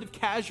kind of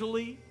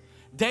casually.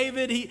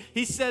 David,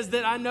 he says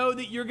that, "I know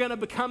that you're going to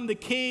become the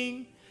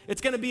king. It's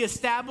going to be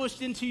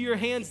established into your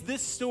hands."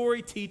 This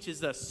story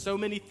teaches us so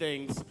many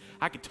things.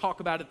 I could talk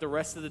about it the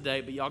rest of the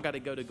day, but y'all got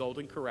to go to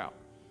Golden Corral.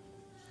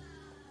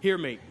 Hear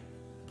me.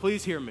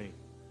 Please hear me.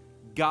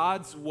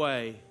 God's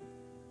way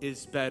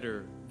is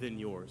better than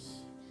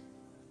yours.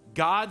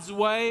 God's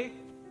way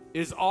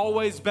is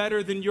always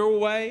better than your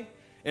way.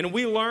 And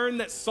we learn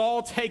that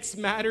Saul takes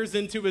matters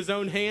into his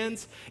own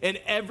hands and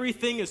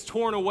everything is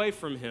torn away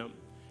from him.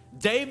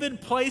 David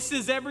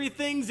places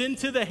everything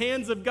into the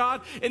hands of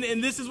God.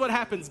 And this is what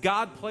happens.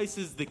 God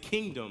places the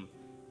kingdom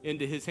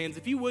into his hands.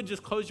 If you would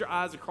just close your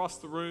eyes across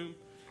the room.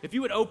 If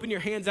you would open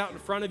your hands out in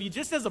front of you,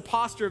 just as a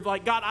posture of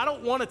like, "God, I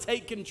don't want to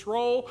take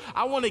control.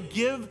 I want to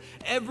give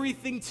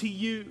everything to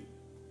you."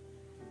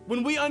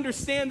 When we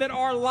understand that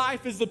our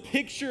life is a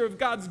picture of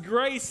God's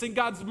grace and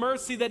God's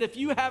mercy, that if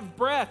you have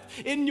breath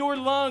in your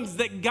lungs,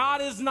 that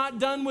God is not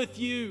done with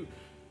you.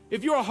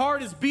 If your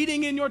heart is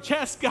beating in your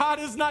chest, God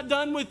is not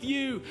done with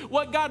you.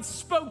 What God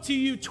spoke to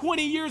you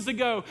 20 years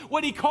ago,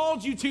 what he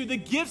called you to, the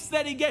gifts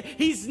that he gave,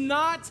 he's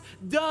not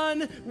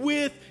done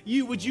with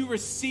you. Would you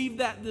receive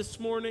that this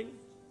morning?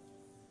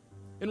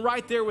 And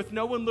right there with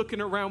no one looking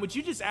around, would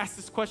you just ask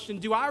this question?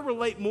 Do I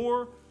relate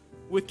more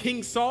with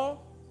King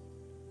Saul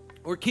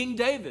or King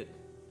David?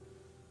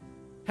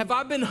 Have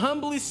I been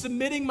humbly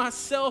submitting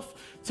myself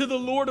to the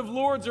Lord of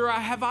Lords, or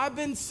have I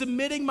been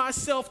submitting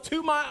myself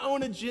to my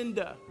own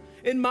agenda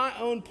and my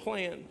own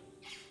plan?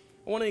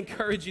 I want to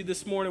encourage you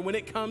this morning, when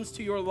it comes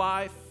to your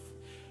life,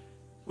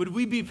 Would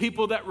we be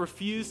people that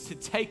refuse to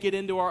take it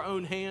into our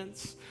own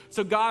hands?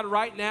 So God,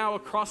 right now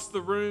across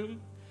the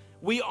room,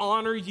 we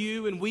honor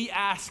you and we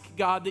ask,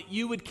 God, that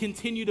you would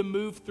continue to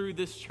move through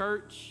this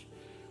church.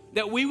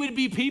 That we would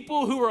be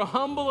people who are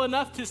humble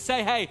enough to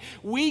say, hey,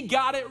 we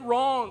got it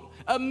wrong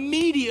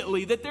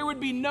immediately. That there would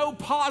be no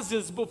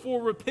pauses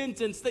before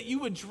repentance. That you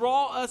would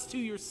draw us to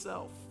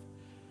yourself.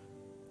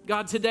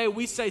 God, today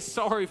we say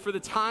sorry for the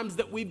times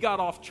that we've got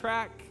off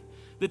track.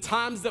 The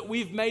times that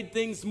we've made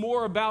things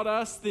more about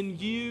us than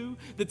you.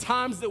 The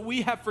times that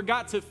we have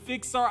forgot to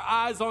fix our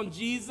eyes on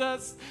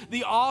Jesus,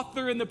 the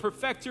author and the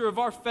perfecter of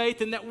our faith,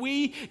 and that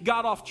we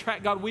got off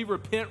track. God, we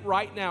repent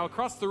right now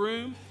across the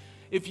room.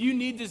 If you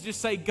need to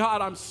just say,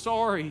 God, I'm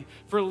sorry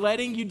for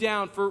letting you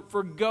down,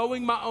 for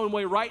going my own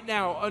way right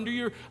now, under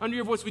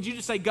your voice, would you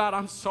just say, God,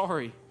 I'm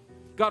sorry.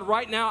 God,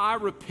 right now I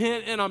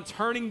repent and I'm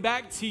turning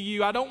back to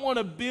you. I don't want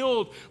to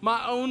build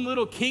my own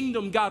little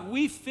kingdom. God,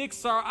 we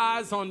fix our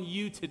eyes on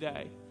you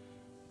today.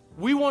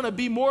 We want to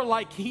be more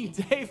like King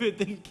David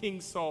than King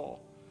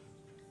Saul.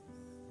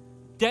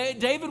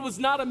 David was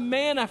not a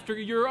man after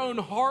your own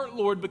heart,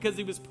 Lord, because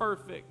he was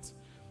perfect.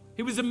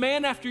 He was a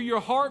man after your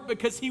heart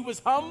because he was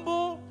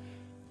humble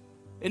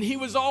and he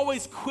was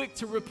always quick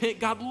to repent.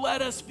 God,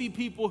 let us be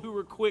people who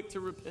are quick to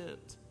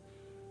repent.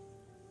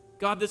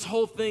 God, this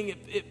whole thing,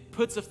 it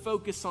puts a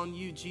focus on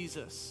you,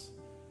 Jesus.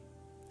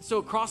 So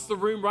across the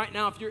room right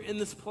now, if you're in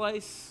this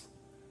place,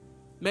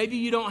 maybe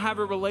you don't have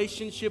a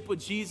relationship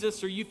with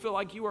Jesus or you feel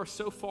like you are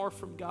so far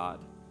from God.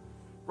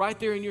 Right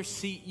there in your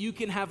seat, you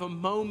can have a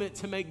moment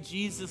to make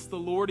Jesus the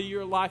Lord of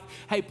your life.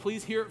 Hey,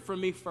 please hear it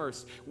from me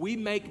first. We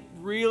make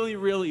really,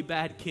 really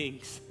bad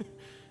kings.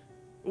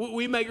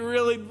 We make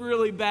really,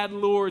 really bad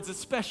lords,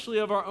 especially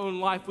of our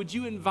own life. Would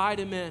you invite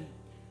him in?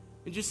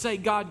 And just say,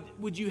 God,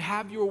 would you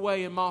have your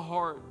way in my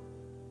heart?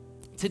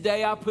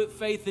 Today I put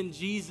faith in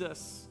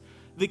Jesus,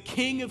 the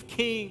King of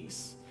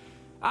Kings.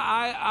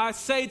 I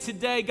say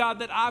today, God,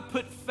 that I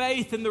put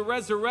faith in the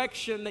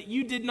resurrection, that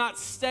you did not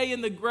stay in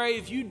the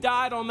grave. You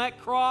died on that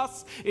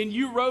cross and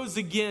you rose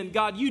again.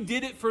 God, you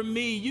did it for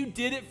me. You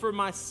did it for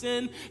my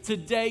sin.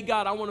 Today,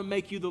 God, I want to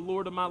make you the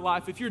Lord of my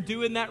life. If you're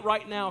doing that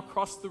right now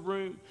across the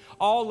room,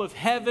 all of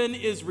heaven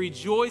is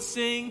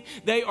rejoicing.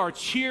 They are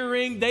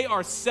cheering. They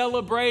are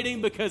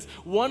celebrating because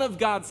one of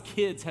God's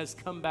kids has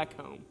come back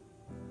home.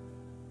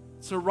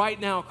 So right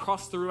now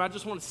across the room, I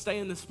just want to stay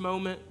in this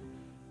moment.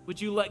 Would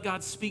you let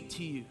God speak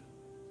to you?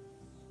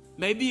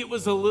 Maybe it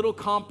was a little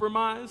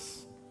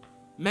compromise.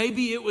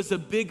 Maybe it was a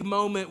big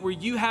moment where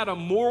you had a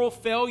moral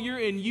failure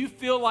and you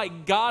feel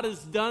like God is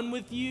done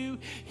with you.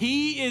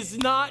 He is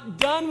not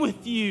done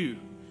with you.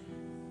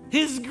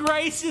 His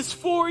grace is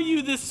for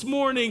you this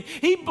morning.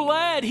 He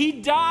bled. He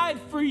died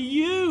for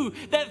you.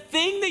 That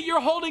thing that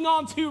you're holding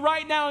on to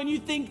right now and you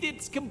think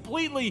it's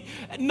completely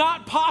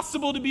not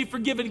possible to be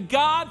forgiven,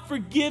 God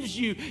forgives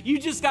you. You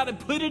just got to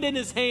put it in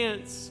his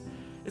hands.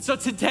 And so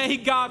today,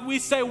 God, we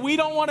say we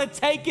don't want to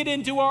take it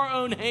into our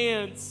own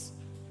hands.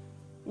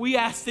 We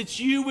ask that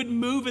you would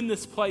move in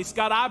this place.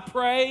 God, I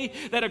pray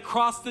that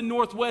across the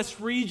Northwest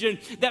region,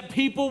 that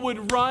people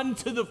would run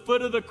to the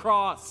foot of the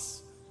cross.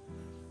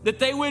 That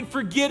they would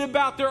forget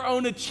about their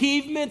own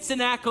achievements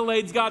and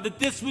accolades, God. That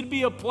this would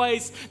be a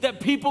place that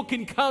people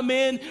can come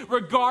in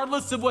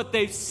regardless of what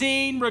they've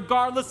seen,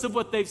 regardless of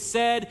what they've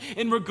said,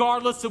 and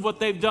regardless of what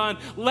they've done.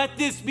 Let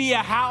this be a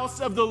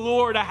house of the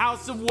Lord, a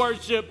house of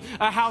worship,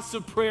 a house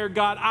of prayer,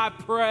 God. I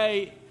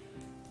pray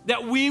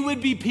that we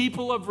would be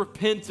people of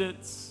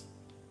repentance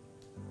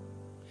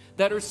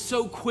that are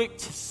so quick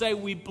to say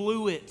we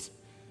blew it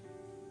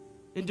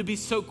and to be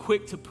so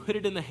quick to put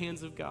it in the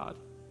hands of God.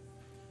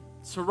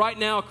 So right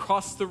now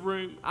across the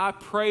room, I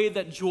pray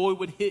that joy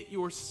would hit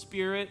your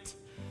spirit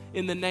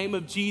in the name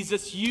of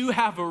Jesus. You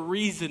have a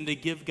reason to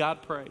give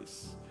God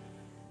praise,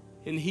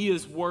 and he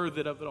is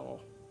worthy of it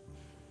all.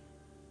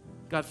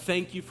 God,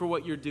 thank you for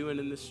what you're doing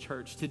in this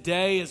church.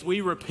 Today, as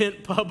we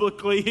repent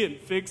publicly and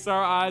fix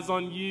our eyes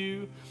on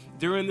you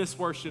during this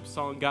worship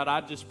song, God, I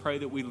just pray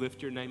that we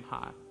lift your name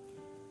high.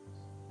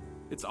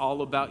 It's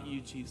all about you,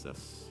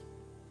 Jesus.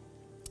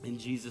 In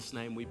Jesus'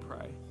 name we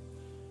pray.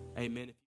 Amen.